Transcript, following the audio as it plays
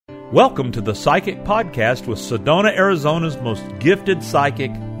Welcome to the Psychic Podcast with Sedona, Arizona's most gifted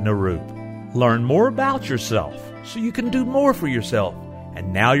psychic, Nirup. Learn more about yourself so you can do more for yourself.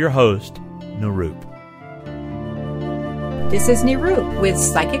 And now your host, Nirup. This is Nirup with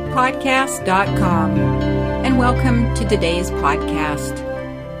PsychicPodcast.com, and welcome to today's podcast.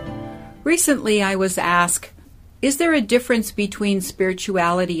 Recently I was asked, is there a difference between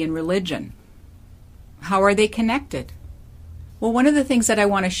spirituality and religion? How are they connected? Well, one of the things that I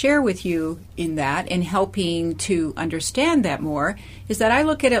want to share with you in that, in helping to understand that more, is that I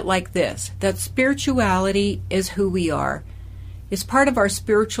look at it like this, that spirituality is who we are. It's part of our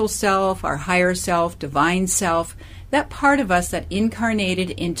spiritual self, our higher self, divine self, that part of us that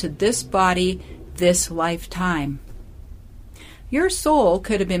incarnated into this body, this lifetime. Your soul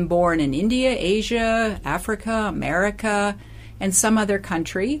could have been born in India, Asia, Africa, America, and some other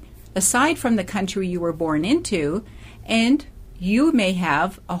country, aside from the country you were born into, and you may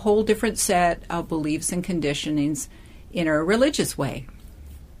have a whole different set of beliefs and conditionings in a religious way.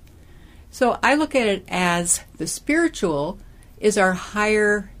 So I look at it as the spiritual is our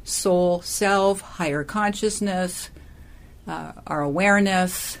higher soul self, higher consciousness, our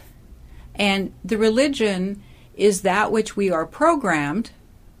awareness, and the religion is that which we are programmed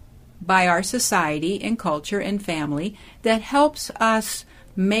by our society and culture and family that helps us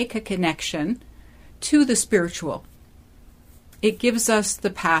make a connection to the spiritual. It gives us the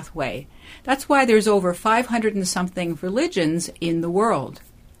pathway. That's why there's over 500 and something religions in the world.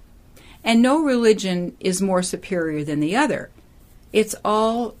 And no religion is more superior than the other. It's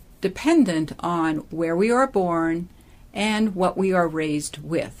all dependent on where we are born and what we are raised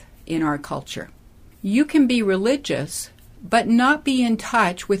with in our culture. You can be religious, but not be in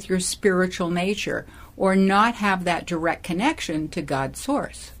touch with your spiritual nature or not have that direct connection to God's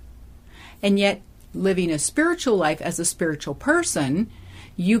source. And yet, living a spiritual life as a spiritual person,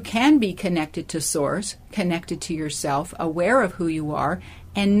 you can be connected to source, connected to yourself, aware of who you are,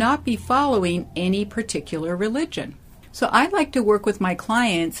 and not be following any particular religion. So I like to work with my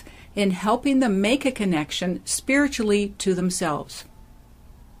clients in helping them make a connection spiritually to themselves.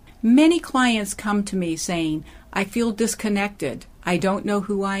 Many clients come to me saying, I feel disconnected. I don't know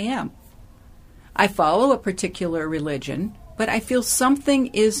who I am. I follow a particular religion, but I feel something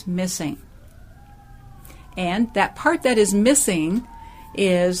is missing. And that part that is missing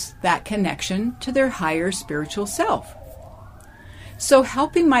is that connection to their higher spiritual self. So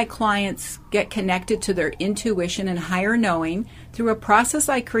helping my clients get connected to their intuition and higher knowing through a process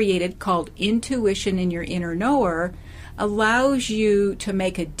I created called Intuition in Your Inner Knower allows you to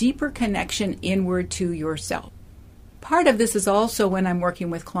make a deeper connection inward to yourself. Part of this is also when I'm working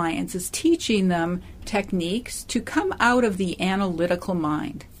with clients is teaching them techniques to come out of the analytical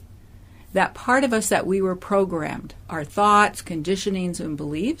mind. That part of us that we were programmed, our thoughts, conditionings, and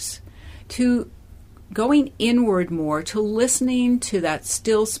beliefs, to going inward more, to listening to that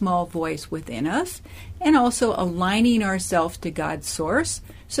still small voice within us, and also aligning ourselves to God's source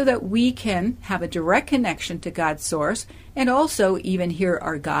so that we can have a direct connection to God's source and also even hear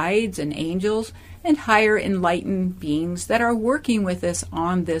our guides and angels and higher enlightened beings that are working with us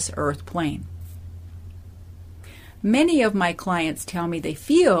on this earth plane. Many of my clients tell me they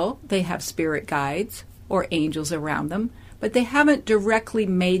feel they have spirit guides or angels around them, but they haven't directly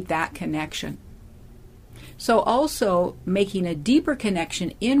made that connection. So also making a deeper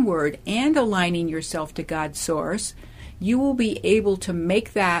connection inward and aligning yourself to God's source, you will be able to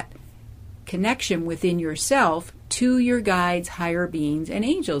make that connection within yourself to your guides, higher beings, and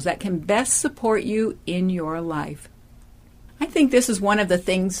angels that can best support you in your life. I think this is one of the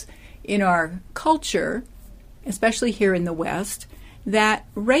things in our culture, especially here in the West, that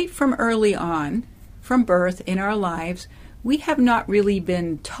right from early on, from birth in our lives, we have not really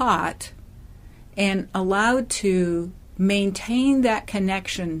been taught and allowed to maintain that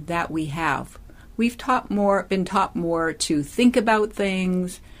connection that we have. We've been taught more to think about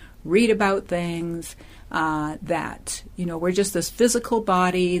things, read about things, that, we're just this physical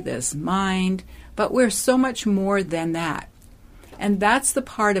body, this mind, but we're so much more than that. And that's the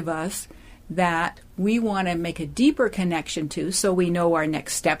part of us that we want to make a deeper connection to so we know our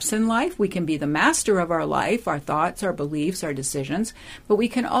next steps in life. We can be the master of our life, our thoughts, our beliefs, our decisions, but we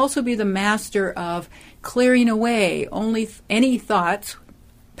can also be the master of clearing away only any thoughts,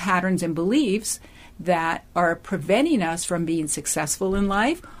 patterns, and beliefs that are preventing us from being successful in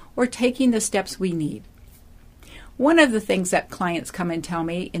life or taking the steps we need. One of the things that clients come and tell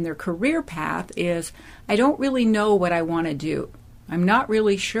me in their career path is, I don't really know what I want to do. I'm not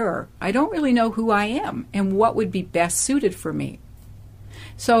really sure. I don't really know who I am and what would be best suited for me.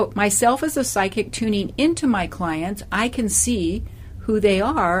 So myself as a psychic tuning into my clients, I can see who they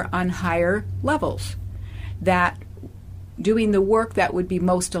are on higher levels, that doing the work that would be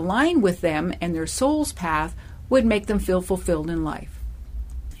most aligned with them and their soul's path would make them feel fulfilled in life.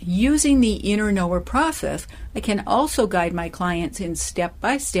 Using the inner knower process, I can also guide my clients in step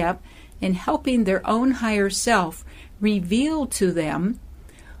by step in helping their own higher self reveal to them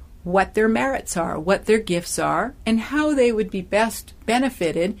what their merits are, what their gifts are, and how they would be best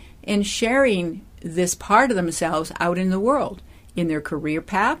benefited in sharing this part of themselves out in the world, in their career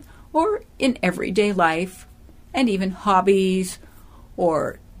path or in everyday life, and even hobbies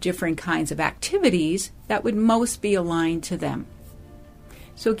or different kinds of activities that would most be aligned to them.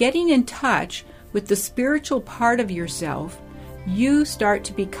 So getting in touch with the spiritual part of yourself, you start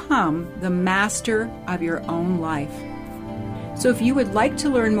to become the master of your own life. So if you would like to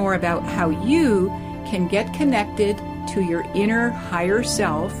learn more about how you can get connected to your inner higher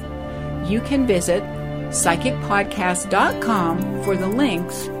self, you can visit psychicpodcast.com for the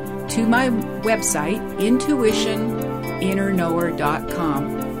links to my website,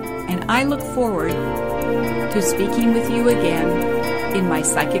 intuitioninnerknower.com. And I look forward to speaking with you again in my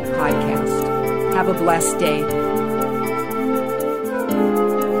Psychic Podcast. Have a blessed day.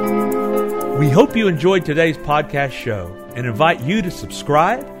 We hope you enjoyed today's podcast show and invite you to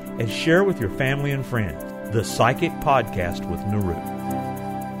subscribe and share with your family and friends. The Psychic Podcast with Niru.